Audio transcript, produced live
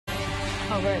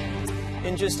Oh, great.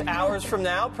 In just hours from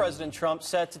now, President Trump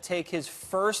set to take his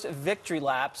first victory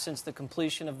lap since the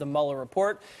completion of the Mueller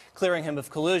report, clearing him of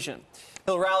collusion.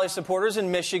 He'll rally supporters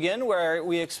in Michigan, where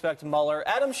we expect Mueller,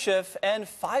 Adam Schiff, and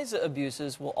FISA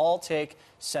abuses will all take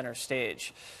center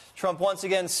stage. Trump once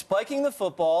again spiking the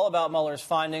football about Mueller's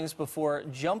findings before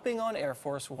jumping on Air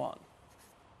Force One.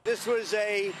 This was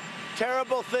a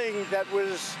terrible thing that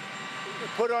was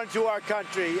put onto our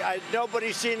country.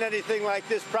 Nobody's seen anything like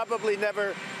this, probably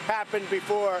never happened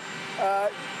before.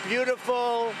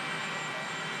 Beautiful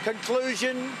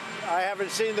conclusion. I haven't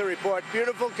seen the report.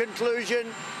 Beautiful conclusion.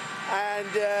 And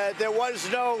there was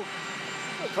no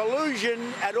collusion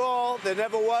at all. There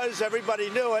never was. Everybody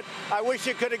knew it. I wish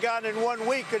it could have gone in 1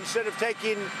 week instead of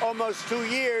taking almost 2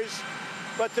 years.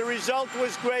 But the result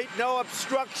was great. No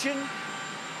obstruction,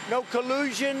 no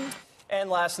collusion. And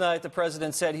last night, the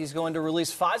president said he's going to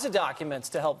release FISA documents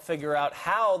to help figure out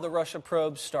how the Russia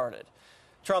probe started.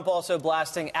 Trump also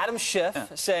blasting Adam Schiff,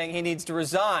 saying he needs to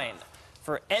resign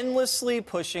for endlessly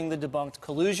pushing the debunked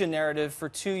collusion narrative for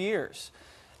 2 years.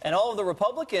 And all of the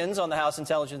Republicans on the House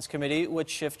Intelligence Committee, which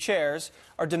Schiff chairs,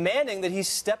 are demanding that he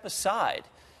step aside.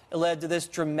 It led to this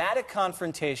dramatic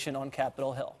confrontation on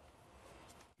Capitol Hill.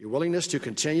 Your willingness to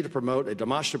continue to promote a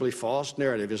demonstrably false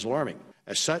narrative is alarming.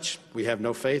 As such, we have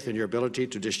no faith in your ability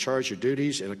to discharge your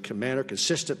duties in a manner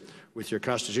consistent with your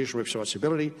constitutional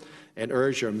responsibility and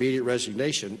urge your immediate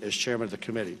resignation as chairman of the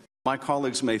committee. My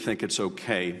colleagues may think it's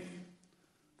okay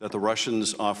that the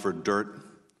Russians offered dirt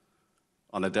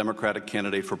on a Democratic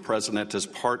candidate for president as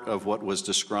part of what was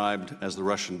described as the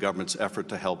Russian government's effort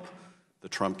to help the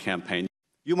Trump campaign.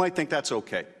 You might think that's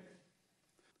okay.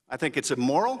 I think it's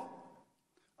immoral.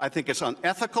 I think it's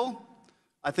unethical.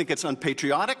 I think it's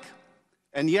unpatriotic.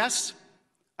 And yes,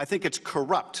 I think it's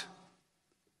corrupt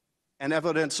and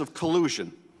evidence of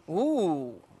collusion.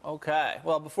 Ooh, okay.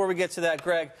 Well, before we get to that,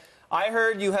 Greg, I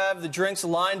heard you have the drinks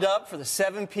lined up for the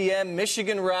 7 p.m.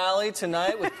 Michigan rally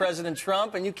tonight with President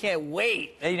Trump, and you can't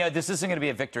wait. You know, this isn't going to be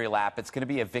a victory lap. It's going to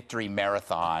be a victory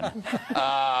marathon.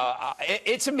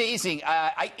 It's amazing.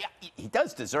 He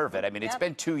does deserve it. I mean, it's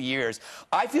been 2 years.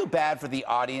 I feel bad for the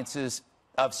audiences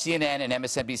of CNN and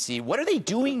MSNBC. What are they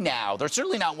doing now? They're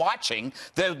certainly not watching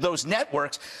those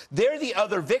networks. They're the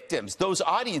other victims, those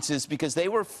audiences, because they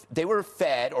were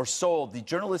fed or sold the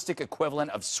journalistic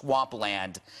equivalent of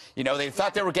swampland. You know, they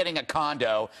thought they were getting a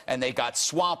condo, and they got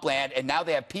swampland, and now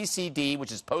they have PCD,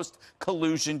 which is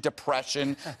post-collusion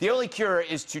depression. The only cure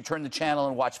is to turn the channel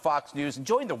and watch Fox News and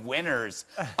join the winners.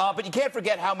 But you can't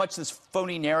forget how much this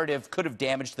phony narrative could have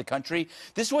damaged the country.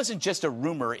 This wasn't just a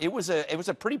rumor. It was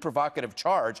a pretty provocative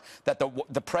charge that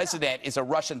the president is a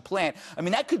Russian plant. I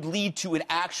mean, that could lead to an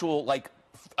actual,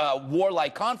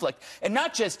 warlike conflict, and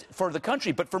not just for the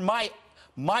country, but for my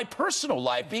personal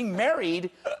life. Being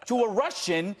married to a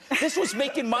Russian, this was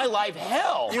making my life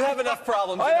hell. You have enough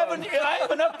problems. I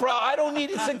have enough problems. I don't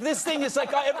need. It's like this thing is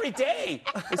like every day.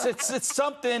 It's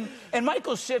something. And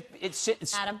Michael Schiff, it's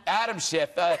Adam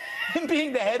Schiff, him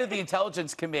being the head of the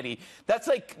Intelligence Committee. That's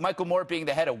like Michael Moore being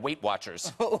the head of Weight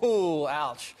Watchers. Ooh,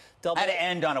 ouch. I had to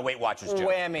end on a Weight Watchers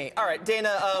joke. Whammy. All right,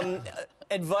 Dana.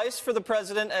 Advice for the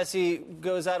president as he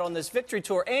goes out on this victory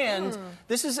tour, and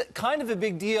this is kind of a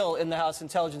big deal in the House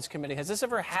Intelligence Committee. Has this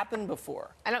ever happened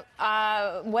before?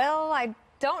 Well, I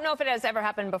don't know if it has ever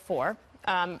happened before,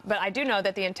 but I do know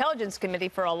that the Intelligence Committee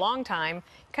for a long time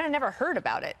kind of never heard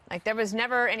about it. Like, there was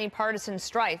never any partisan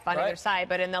strife on either side,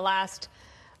 but in the last,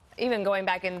 even going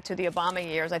back into the Obama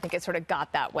years, I think it sort of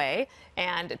got that way.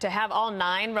 And to have all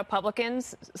 9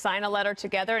 Republicans sign a letter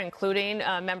together, including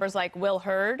members like Will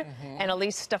Hurd and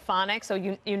Elise Stefanik,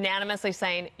 so unanimously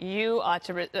saying you ought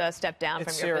to step down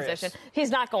from your position. He's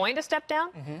not going to step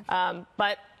down,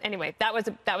 but anyway, that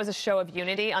was a show of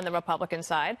unity on the Republican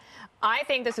side. I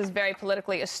think this is very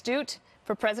politically astute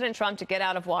for President Trump to get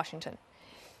out of Washington,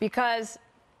 because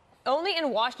only in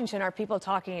Washington are people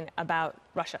talking about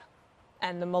Russia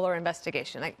and the Mueller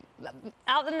investigation. Like,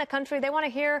 out in the country, they want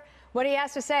to hear what he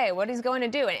has to say, what he's going to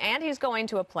do. And he's going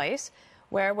to a place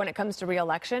where, when it comes to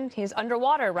re-election, he's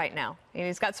underwater right now. And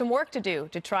he's got some work to do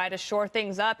to try to shore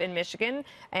things up in Michigan.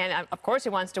 And, of course, he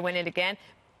wants to win it again.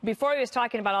 Before he was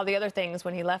talking about all the other things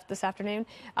when he left this afternoon,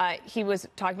 he was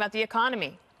talking about the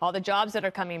economy, all the jobs that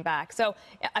are coming back. So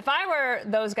if I were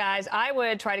those guys, I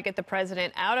would try to get the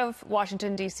president out of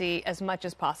Washington, D.C. as much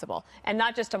as possible, and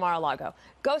not just to Mar-a-Lago.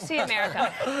 Go see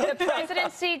America. The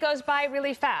presidency goes by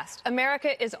really fast.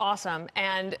 America is awesome,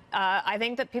 and I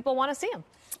think that people want to see him.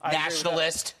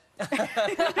 Nationalist.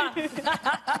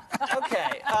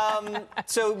 Okay,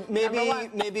 so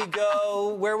maybe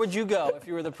go. Where would you go if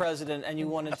you were the president and you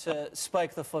wanted to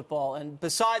spike the football? And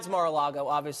besides Mar-a-Lago,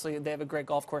 obviously they have a great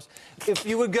golf course. If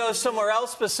you would go somewhere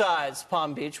else besides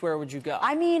Palm Beach, where would you go?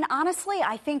 I mean, honestly,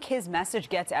 I think his message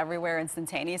gets everywhere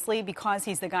instantaneously because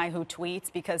he's the guy who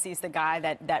tweets, because he's the guy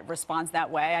that responds that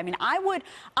way. I mean, I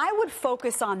would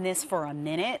focus on this for a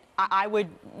minute.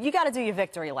 You got to do your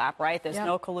victory lap, right? There's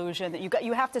no collusion.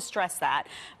 You have to stress that.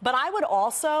 But I would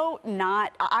also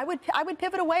I would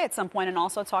pivot away at some point and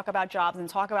also talk about jobs and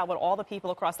talk about what all the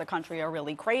people across the country are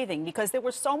really craving, because there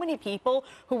were so many people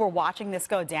who were watching this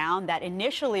go down that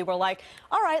initially were like,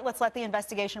 all right, let's let the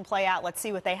investigation play out. Let's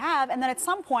see what they have. And then at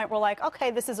some point we're like,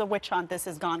 okay, this is a witch hunt. This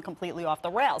has gone completely off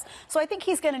the rails. So I think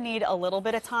he's going to need a little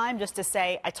bit of time just to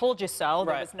say, I told you so.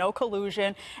 There was no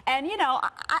collusion. And, you know,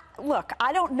 look,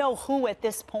 I don't know who at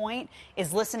this point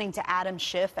is listening to Adam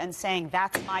Schiff and saying,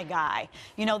 that's my guy.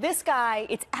 You know, this guy,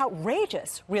 it's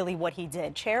outrageous, really, what he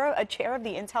did. A chair of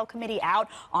the Intel Committee out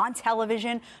on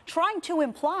television trying to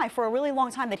imply for a really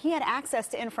long time that he had access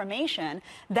to information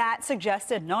that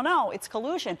suggested, no, it's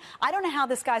collusion. I don't know how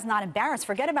this guy's not embarrassed.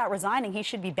 Forget about resigning. He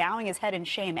should be bowing his head in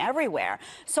shame everywhere.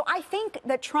 So I think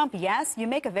that Trump, yes, you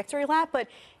make a victory lap, but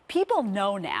people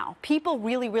know now. People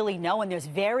really, really know, and there's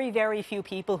very, very few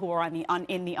people who are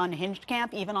in the unhinged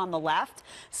camp, even on the left.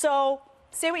 So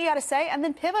say what you got to say, and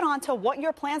then pivot on to what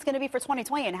your plan's going to be for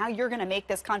 2020 and how you're going to make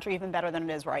this country even better than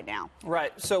it is right now.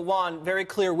 Right. So, Juan, very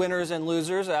clear winners and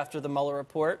losers after the Mueller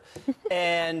report.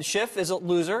 And Schiff is a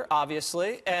loser,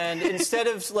 obviously. And instead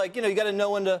of, like, you know, you got to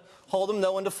know when to hold him,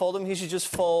 know when to fold him, he should just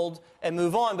fold and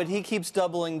move on. But he keeps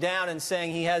doubling down and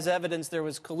saying he has evidence there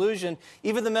was collusion.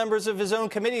 Even the members of his own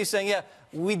committee saying, yeah,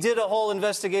 we did a whole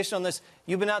investigation on this.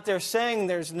 You've been out there saying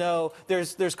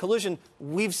there's collusion.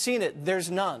 We've seen it. There's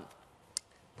none.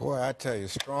 Boy, I tell you,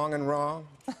 strong and wrong,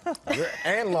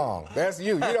 and long. That's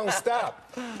you. You don't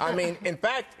stop. I mean, in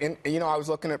fact, you know, I was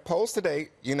looking at polls today.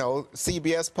 You know,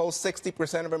 CBS polls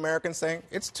 60% of Americans saying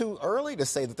it's too early to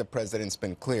say that the president's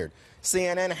been cleared.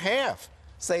 CNN, half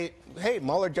say, hey,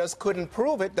 Mueller just couldn't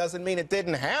prove it. Doesn't mean it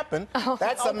didn't happen.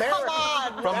 That's America.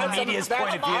 Come on. From the media's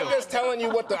point of view. I'm just telling you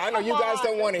what I know you guys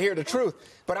don't want to hear the truth.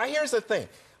 But here's the thing.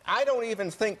 I don't even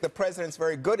think the president's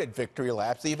very good at victory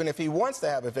laps, even if he wants to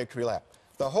have a victory lap.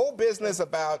 The whole business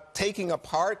about taking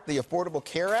apart the Affordable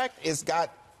Care Act has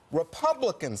got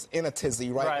Republicans in a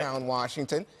tizzy right now in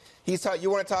Washington. You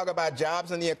want to talk about jobs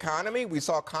and the economy? We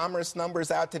saw commerce numbers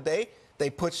out today.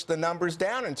 They pushed the numbers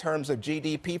down in terms of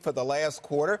GDP for the last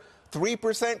quarter.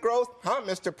 3% growth? Huh,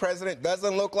 Mr. President,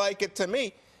 doesn't look like it to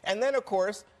me. And then, of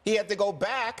course, he had to go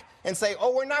back and say,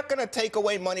 oh, we're not going to take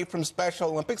away money from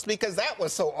Special Olympics because that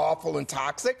was so awful and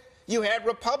toxic. You had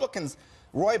Republicans,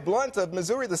 Roy Blunt of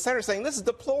Missouri, the senator, saying this is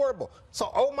deplorable.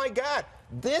 So, oh, my God,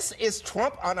 this is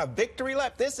Trump on a victory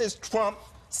lap. This is Trump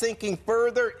sinking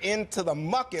further into the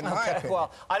muck, in my opinion.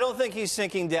 Well, I don't think he's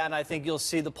sinking down. I think you'll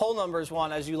see the poll numbers,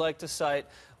 Juan, as you like to cite,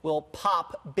 will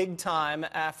pop big time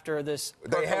after this.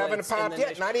 They haven't popped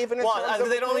yet, not even in terms of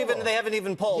they haven't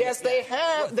even polled. Yes, they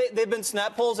have. They've been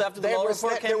snap polls after the Mueller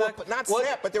report came back? Not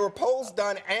snap, but there were polls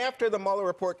done after the Mueller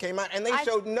report came out, and they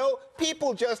showed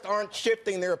people just aren't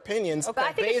shifting their opinions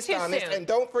based on this. And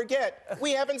don't forget,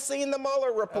 we haven't seen the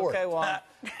Mueller report. Okay, well,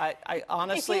 I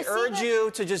honestly urge you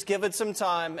to just give it some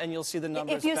time, and you'll see the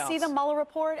numbers If you see the Mueller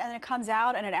report and it comes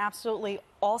out and it absolutely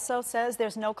also says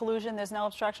there's no collusion, there's no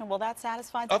obstruction, will that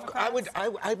satisfy Democrats?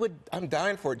 I'm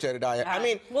dying for it, Jedediah. Right. I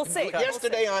mean, we'll see.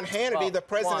 Yesterday on Hannity, the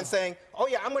president saying, oh,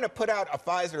 yeah, I'm going to put out a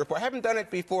Pfizer report. I haven't done it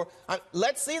before.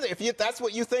 Let's see if that's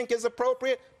what you think is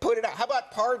appropriate, put it out. How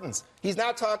about pardons? He's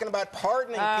now talking about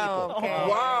pardoning people. Okay.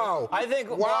 Wow.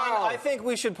 I think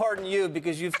we should pardon you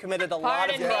because you've committed a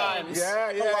lot of crimes.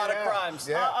 A lot of crimes.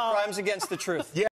 Yeah. Crimes against the truth.